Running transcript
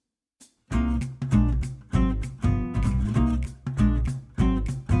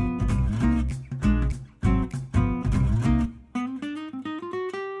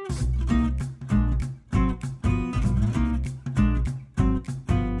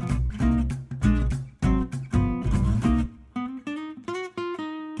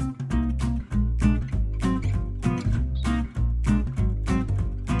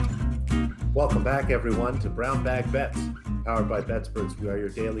Welcome back, everyone, to Brown Bag Bets. Powered by BetSperts, we are your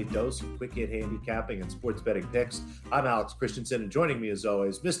daily dose of quick hit handicapping and sports betting picks. I'm Alex Christensen, and joining me as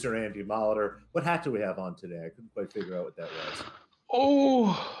always, Mr. Andy Molitor. What hat do we have on today? I couldn't quite figure out what that was.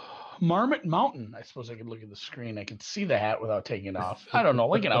 Oh, Marmot Mountain. I suppose I could look at the screen. I could see the hat without taking it off. I don't know,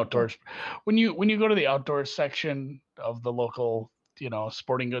 like an outdoors. When you go to the outdoors section of the local,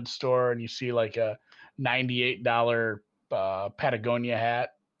 sporting goods store, and you see like a $98 Patagonia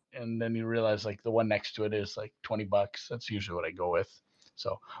hat, and then you realize like the one next to it is like $20. That's usually what I go with.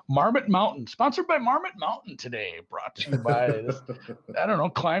 So Marmot Mountain, sponsored by Marmot Mountain today, brought to you by this, I don't know,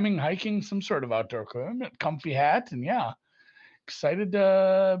 climbing, hiking, some sort of outdoor equipment, comfy hat. And yeah, excited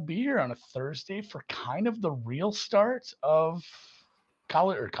to be here on a Thursday for kind of the real start of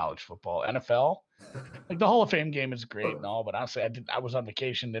college football, NFL. Like the Hall of Fame game is great and all, but honestly, I was on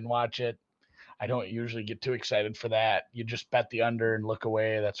vacation, didn't watch it. I don't usually get too excited for that. You just bet the under and look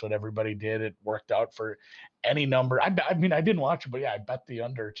away. That's what everybody did. It worked out for any number. I mean, I didn't watch it, but yeah, I bet the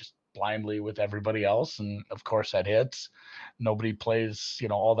under just blindly with everybody else. And of course that hits. Nobody plays,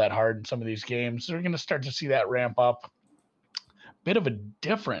 all that hard in some of these games. So we're going to start to see that ramp up. Bit of a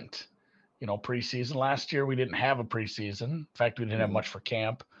different, preseason. Last year we didn't have a preseason. In fact, we didn't have much for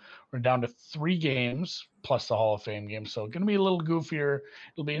camp. We're down to 3 games plus the Hall of Fame game. So going to be a little goofier.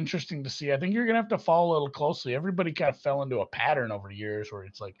 It'll be interesting to see. I think you're going to have to follow a little closely. Everybody kind of fell into a pattern over the years where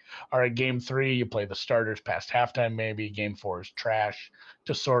it's like, all right, game 3, you play the starters past halftime, maybe game 4 is trash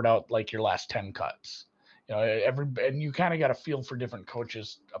to sort out like your last 10 cuts. And you kind of got a feel for different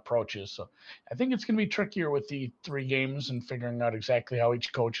coaches' approaches. So I think it's going to be trickier with the 3 games and figuring out exactly how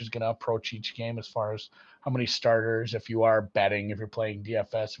each coach is going to approach each game as far as how many starters, if you are betting, if you're playing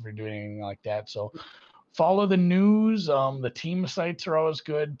DFS, if you're doing anything like that. So follow the news. The team sites are always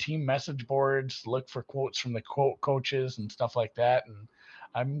good. Team message boards, look for quotes from the coaches and stuff like that. And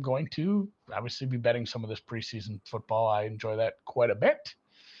I'm going to obviously be betting some of this preseason football. I enjoy that quite a bit.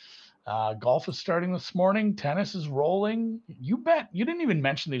 Golf is starting this morning. Tennis is rolling. You didn't even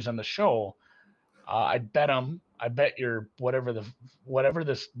mention these on the show. I bet them. I bet your whatever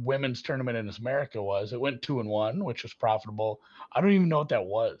this women's tournament in America was. It went 2-1, which was profitable. I don't even know what that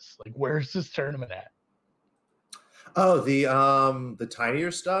was. Like, where's this tournament at? Oh, the tinier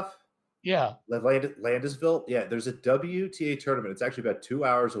stuff. Yeah, Landisville. Yeah, there's a WTA tournament. It's actually about 2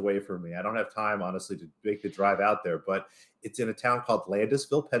 hours away from me. I don't have time, honestly, to make the drive out there, but it's in a town called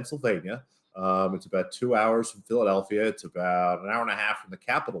Landisville, Pennsylvania. It's about 2 hours from Philadelphia. It's about an hour and a half from the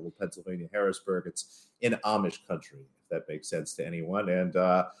capital of Pennsylvania, Harrisburg. It's in Amish country, if that makes sense to anyone. And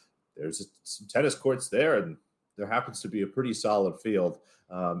there's some tennis courts there, and there happens to be a pretty solid field.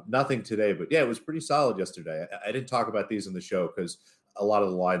 Nothing today, but yeah, it was pretty solid yesterday. I didn't talk about these in the show because a lot of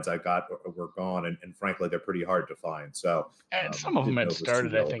the lines I got were gone, and frankly, they're pretty hard to find. So, and some of them had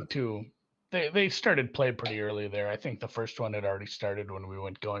started, I think, too. They started play pretty early there. I think the first one had already started when we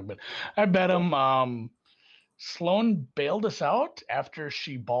went going, but I bet them. Sloane bailed us out after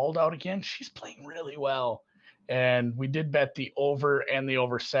she balled out again. She's playing really well, and we did bet the over and the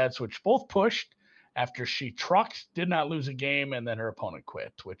over sets, which both pushed after she trucked, did not lose a game, and then her opponent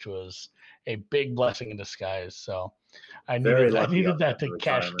quit, which was a big blessing in disguise. So I needed that to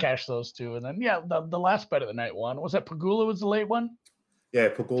cash those 2. And then, yeah, the last bet of the night won. Was that Pegula was the late one? Yeah,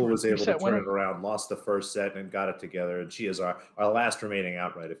 Pegula was able to turn it around, lost the first set, and got it together. And she is our last remaining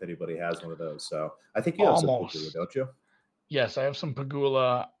outright if anybody has one of those. So I think you have some Pegula, don't you? Yes, I have some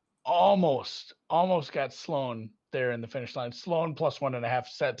Pegula. Almost got Sloane there in the finish line. Sloane plus 1.5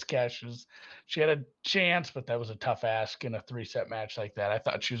 sets cashes. She had a chance, but that was a tough ask in a 3-set match like that. I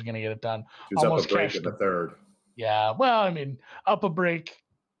thought she was going to get it done. She was almost up a break in the third. Yeah, well, I mean, up a break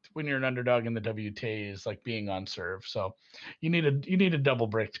when you're an underdog in the WTA is like being on serve. So you need a double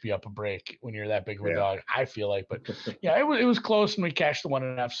break to be up a break when you're that big of a dog, I feel like. But yeah, it was close, and we cashed the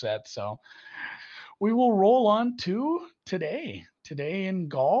 1.5 sets. So we will roll on to today. Today in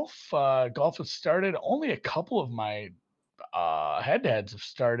golf. Golf has started. Only a couple of my head-to-heads have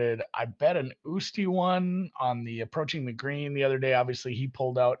started. I bet an Usti one on the approaching the green the other day. Obviously, he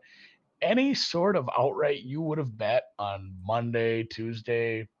pulled out. Any sort of outright you would have bet on Monday,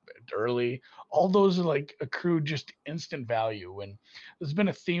 Tuesday, early, all those are like accrued just instant value. And there's been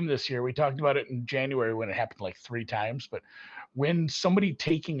a theme this year. We talked about it in January when it happened like 3 times, but when somebody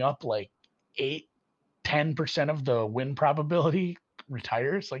taking up like 8-10% of the win probability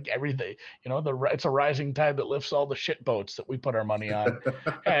retires, like everything, it's a rising tide that lifts all the shit boats that we put our money on.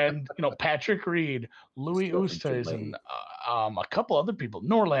 And Patrick Reed, Louis Oosthuizen, a couple other people.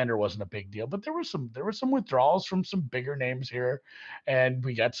 Norlander wasn't a big deal, but there were some withdrawals from some bigger names here, and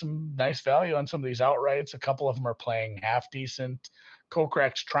we got some nice value on some of these outrights. A couple of them are playing half decent.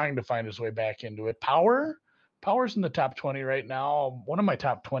 Kokrak's trying to find his way back into it. Power's in the top 20 right now. One of my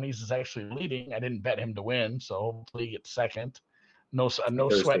top 20s is actually leading. I didn't bet him to win, so hopefully he gets second. No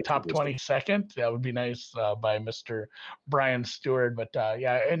sweat top 20 second. That would be nice by Mr. Brian Stewart. But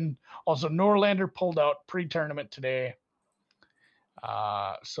yeah, and also Norlander pulled out pre-tournament today.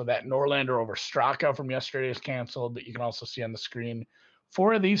 So that Norlander over Straka from yesterday is canceled, that you can also see on the screen.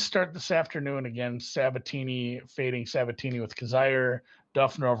 4 of these start this afternoon. Again, Sabatini fading Sabatini with Kazire,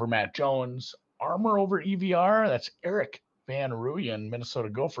 Duffner over Matt Jones, Armour over EVR. That's Eric Van Rooyen, Minnesota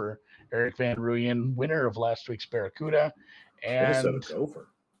Gopher. Eric Van Rooyen, winner of last week's Barracuda. And Minnesota Gopher.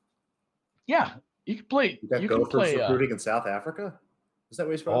 Yeah, you can play. You got Gophers recruiting in South Africa? Is that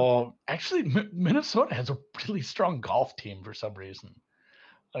where he's from? Oh, actually, Minnesota has a really strong golf team for some reason.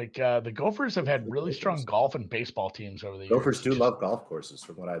 Like the Gophers have had really strong golf and baseball teams over the years. Gophers do love golf courses,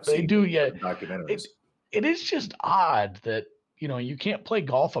 from what I've seen. They do, yeah. Documentaries. It is just odd that you can't play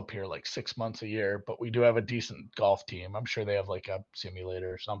golf up here like 6 months a year, but we do have a decent golf team. I'm sure they have like a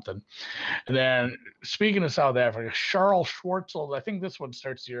simulator or something. And then speaking of South Africa, Charles Schwartzel, I think this one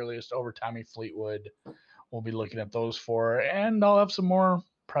starts the earliest over Tommy Fleetwood. We'll be looking at those 4, and I'll have some more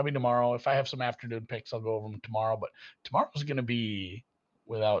probably tomorrow. If I have some afternoon picks, I'll go over them tomorrow. But tomorrow's going to be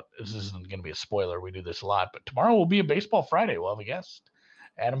this isn't going to be a spoiler. We do this a lot, but tomorrow will be a Baseball Friday. We'll have a guest,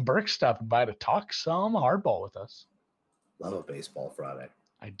 Adam Burke, stopping by to talk some hardball with us. Love a Baseball Friday.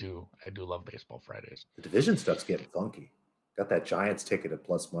 I do love Baseball Fridays. The division stuff's getting funky. Got that Giants ticket at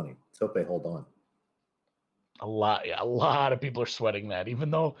plus money. Let's hope they hold on. A lot of people are sweating that,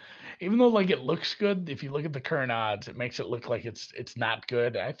 even though like it looks good. If you look at the current odds, it makes it look like it's not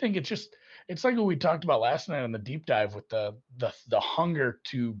good. I think it's like what we talked about last night on the deep dive with the hunger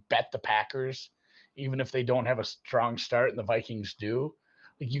to bet the Packers, even if they don't have a strong start and the Vikings do.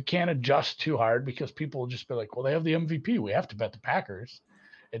 Like, you can't adjust too hard because people will just be like, well, they have the MVP. We have to bet the Packers.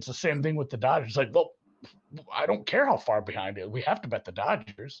 It's the same thing with the Dodgers. Like, well, I don't care how far behind it. We have to bet the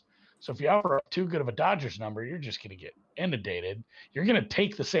Dodgers. So if you offer up too good of a Dodgers number, you're just going to get inundated. You're going to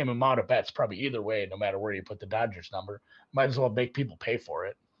take the same amount of bets probably either way, no matter where you put the Dodgers number. Might as well make people pay for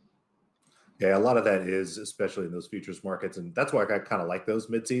it. Yeah, a lot of that is, especially in those futures markets. And that's why I kind of like those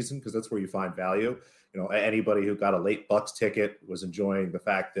midseason, because that's where you find value. Anybody who got a late Bucks ticket was enjoying the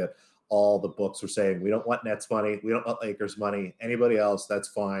fact that all the books were saying, we don't want Nets money. We don't want Lakers money. Anybody else, that's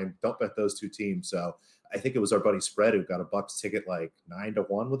fine. Don't bet those 2 teams. So I think it was our buddy Spread who got a Bucks ticket like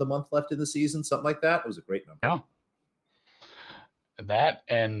 9-1 with a month left in the season, something like that. It was a great number. Yeah. That,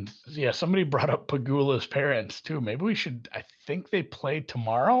 and yeah, somebody brought up Pagula's parents too. Maybe we should, I think they play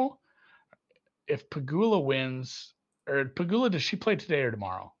tomorrow. If Pagula wins, or Pagula, does she play today or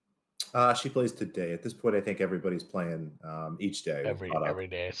tomorrow? She plays today. At this point, I think everybody's playing each day. Every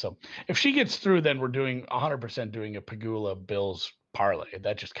day. So if she gets through, then we're doing 100% doing a Pagula Bills parlay.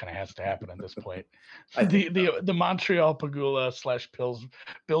 That just kind of has to happen at this point. the Montreal Pagula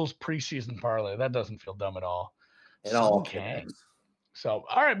 / Bills preseason parlay. That doesn't feel dumb at all. So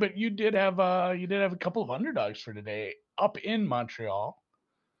all right, but you did have a couple of underdogs for today up in Montreal.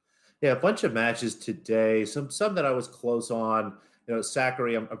 Yeah, a bunch of matches today. Some that I was close on.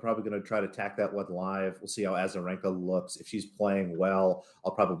 Zachary, I'm probably going to try to tack that one live. We'll see how Azarenka looks. If she's playing well,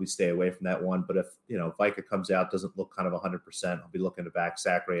 I'll probably stay away from that one. But if, Vika comes out, doesn't look kind of 100%, I'll be looking to back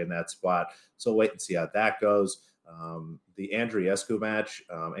Zachary in that spot. So wait and see how that goes. The Andreescu match,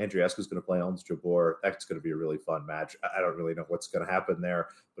 Andreescu is going to play Holmes Jabeur. That's going to be a really fun match. I don't really know what's going to happen there,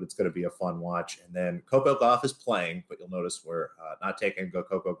 but it's going to be a fun watch. And then Coco Gauff is playing, but you'll notice we're not taking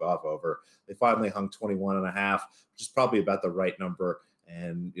Coco Gauff over. They finally hung 21.5, which is probably about the right number.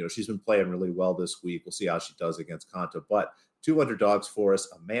 And, she's been playing really well this week. We'll see how she does against Konta. But 2 underdogs for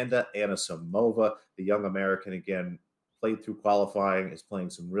us, Amanda Anisimova, the young American, again, played through qualifying, is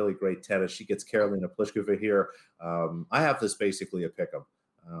playing some really great tennis. She gets Karolina Pliskova here. I have this basically a pick 'em,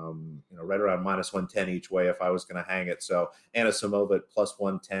 right around -110 each way if I was going to hang it. So Anisimova at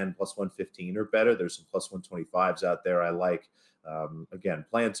 +110, +115 or better. There's some +125s out there I like. Again,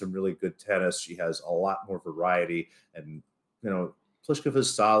 playing some really good tennis. She has a lot more variety, and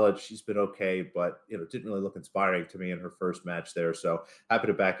Pliskova's solid. She's been okay, but didn't really look inspiring to me in her first match there. So happy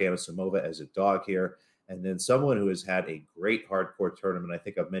to back Anisimova as a dog here. And then someone who has had a great hardcore tournament, I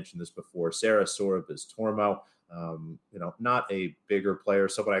think I've mentioned this before, Sarah Sorribes Tormo. Not a bigger player,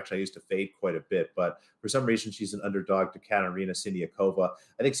 someone actually I used to fade quite a bit, but for some reason she's an underdog to Katerina Siniakova.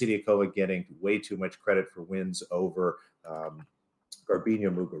 I think Siniakova getting way too much credit for wins over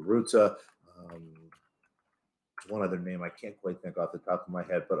Garbina Muguruza. One other name I can't quite think off the top of my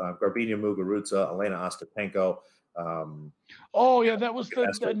head, but Garbina Muguruza, Elena Ostapenko. That was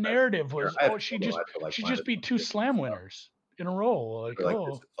the narrative was she'd just beat 2 slam winners in a row. Like, like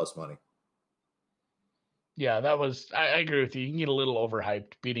this plus money. Yeah, that was. I agree with you. You can get a little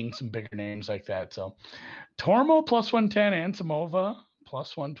overhyped beating some bigger names like that. So, Tormo plus 110 and Samova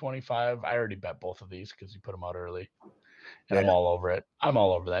plus 125. I already bet both of these because you put them out early, and I'm all over it. I'm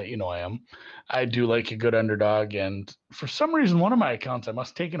all over that. You know I am. I do like a good underdog, and for some reason, one of my accounts I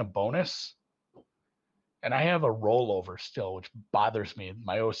must have taken a bonus, and I have a rollover still, which bothers me.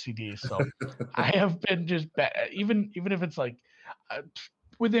 My OCD. So I have been just even if it's like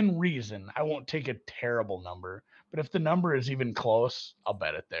within reason, I won't take a terrible number. But if the number is even close, I'll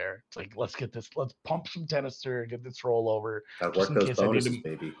bet it there. It's like let's pump some tennis through, get this rollover. Gotta work those bonuses,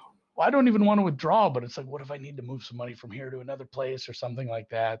 baby. Well, I don't even want to withdraw, but it's like, what if I need to move some money from here to another place or something like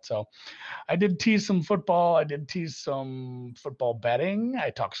that? So I did tease some football. I did tease some football betting. I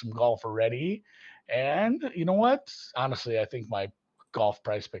talked some golf already. And you know what? Honestly, I think my golf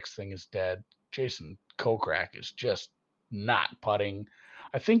price picks thing is dead. Jason Kokrak is just not putting.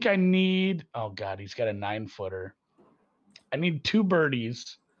 I think I need, oh God, he's got a 9-footer. I need 2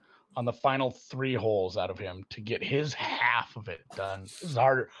 birdies on the final 3 holes out of him to get his half of it done. This is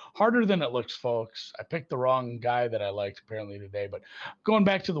harder than it looks, folks. I picked the wrong guy that I liked apparently today, but going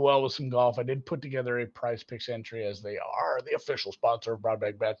back to the well with some golf, I did put together a prize picks entry as they are the official sponsor of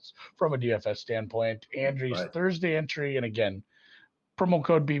Broadbag Bets from a DFS standpoint. Andrew's Thursday entry, and again, promo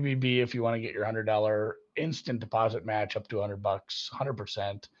code BBB if you want to get your $100 instant deposit match up to $100,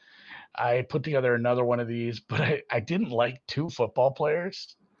 100%. I put together another one of these, but I didn't like 2 football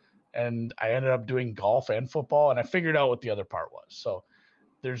players. And I ended up doing golf and football, and I figured out what the other part was. So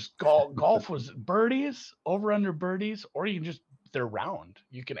there's golf was birdies, over under birdies, or you can just their round.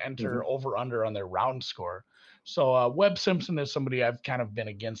 You can enter over under on their round score. So Webb Simpson is somebody I've kind of been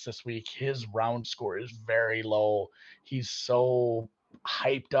against this week. His round score is very low. He's so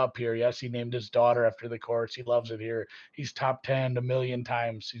hyped up here. Yes, he named his daughter after the course. He loves it here. He's top 10 a million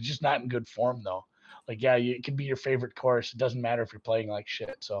times. He's just not in good form though. Like, yeah, it can be your favorite course. It doesn't matter if you're playing like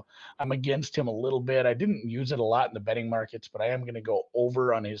shit. So I'm against him a little bit. I didn't use it a lot in the betting markets, but I am going to go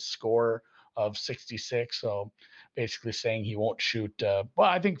over on his score of 66. So basically saying he won't shoot. Well,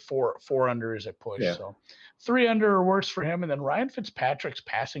 I think four under is a push. Yeah. So 3 under or worse for him. And then Ryan Fitzpatrick's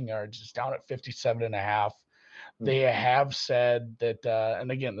passing yards is down at 57.5. They have said that,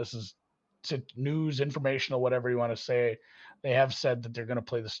 and again, this is news, informational, whatever you want to say. They have said that they're going to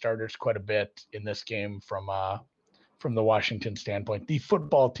play the starters quite a bit in this game from the Washington standpoint. The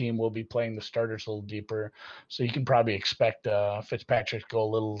football team will be playing the starters a little deeper, so you can probably expect Fitzpatrick to go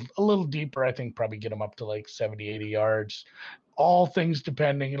a little deeper. I think probably get him up to like 70, 80 yards. All things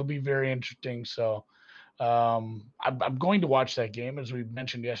depending. It'll be very interesting. So I'm going to watch that game, as we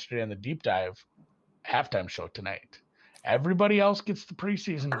mentioned yesterday on the deep dive halftime show tonight. Everybody else gets the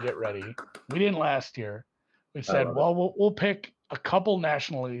preseason to get ready. We didn't last year. We said, well, we'll pick a couple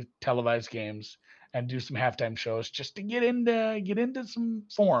nationally televised games and do some halftime shows just to get into some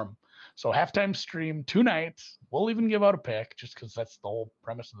form. So halftime stream 2 nights. We'll even give out a pick just because that's the whole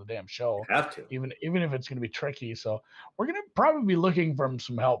premise of the damn show. You have to. Even if it's going to be tricky. So we're going to probably be looking for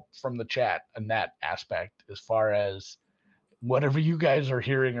some help from the chat in that aspect as far as whatever you guys are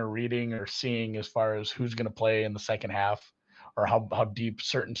hearing or reading or seeing as far as who's going to play in the second half, or how deep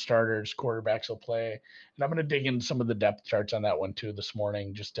certain starters, quarterbacks will play. And I'm going to dig into some of the depth charts on that one too this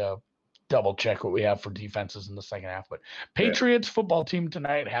morning, just to double check what we have for defenses in the second half. But Patriots football team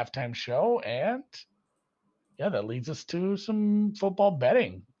tonight, halftime show. And yeah, that leads us to some football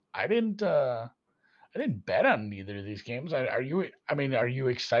betting. I didn't bet on either of these games. Are you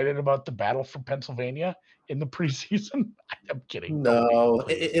excited about the battle for Pennsylvania in the preseason? I'm kidding. No,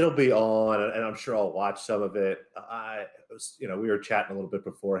 it'll be on, and I'm sure I'll watch some of it. We were chatting a little bit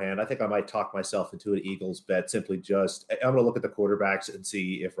beforehand. I think I might talk myself into an Eagles bet. Simply I'm going to look at the quarterbacks and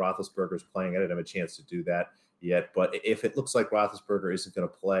see if Roethlisberger's playing. I didn't have a chance to do that yet, but if it looks like Roethlisberger isn't going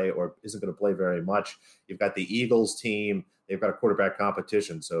to play or isn't going to play very much, you've got the Eagles team. They've got a quarterback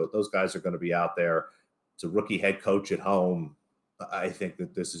competition, so those guys are going to be out there. It's a rookie head coach at home. I think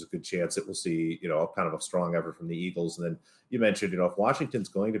that this is a good chance that we'll see, kind of a strong effort from the Eagles. And then you mentioned, if Washington's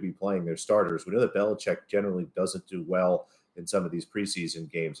going to be playing their starters, we know that Belichick generally doesn't do well in some of these preseason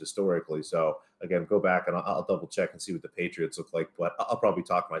games historically. So again, go back and I'll double check and see what the Patriots look like, but I'll probably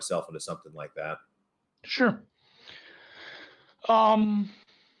talk myself into something like that. Sure.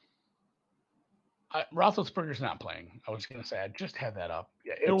 Roethlisberger's not playing. I was going to say, I just had that up.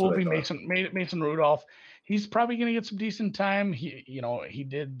 Yeah, it will be Mason Rudolph. He's probably going to get some decent time. He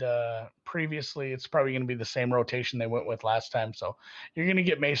did previously. It's probably going to be the same rotation they went with last time. So you're going to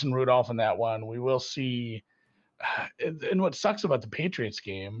get Mason Rudolph in that one. We will see. And what sucks about the Patriot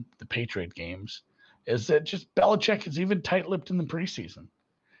games, is that just Belichick is even tight-lipped in the preseason.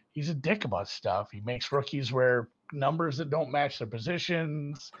 He's a dick about stuff. He makes rookies wear numbers that don't match their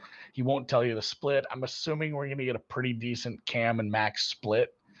positions. He won't tell you the split. I'm assuming we're going to get a pretty decent Cam and Max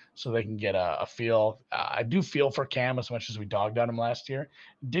split so they can get a feel. I do feel for Cam as much as we dogged on him last year.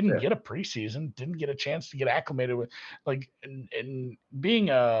 Didn't get a preseason, didn't get a chance to get acclimated with, like, and being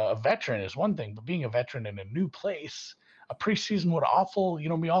a veteran is one thing, but being a veteran in a new place, a preseason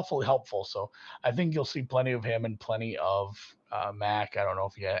would be awfully helpful. So I think you'll see plenty of him and plenty of Mac. I don't know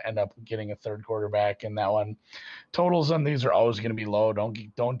if you end up getting a third quarterback in that one. Totals on these are always going to be low.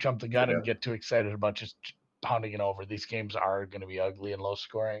 Don't jump the gun and get too excited about just pounding it over. These games are going to be ugly and low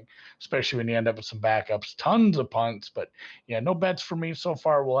scoring, especially when you end up with some backups, tons of punts. But yeah, no bets for me so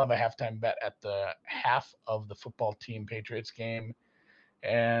far. We'll have a halftime bet at the half of the football team Patriots game.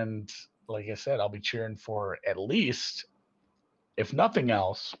 And like I said, I'll be cheering for at least, if nothing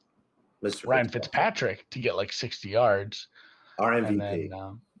else, Mr. Ryan Fitzpatrick to get like 60 yards. Our MVP.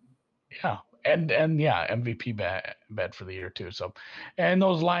 And then, MVP bet for the year too. So, and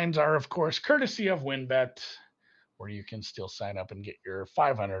those lines are, of course, courtesy of WynnBET, where you can still sign up and get your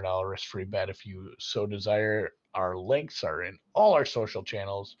 $500 risk-free bet if you so desire. Our links are in all our social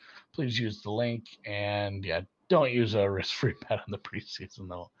channels. Please use the link, and don't use a risk-free bet on the preseason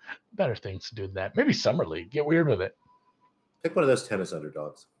though. Better things to do than that. Maybe Summer League. Get weird with it. Pick one of those tennis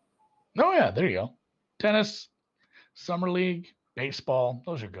underdogs. Oh yeah, there you go. Tennis, Summer League, baseball.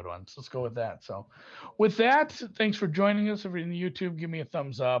 Those are good ones. Let's go with that. So with that, thanks for joining us. If you're in the YouTube, give me a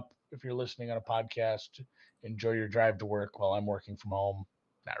thumbs up. If you're listening on a podcast, enjoy your drive to work while I'm working from home.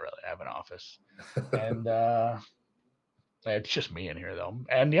 Not really. I have an office. And it's just me in here, though.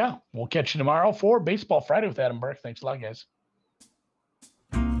 And we'll catch you tomorrow for Baseball Friday with Adam Burke. Thanks a lot, guys.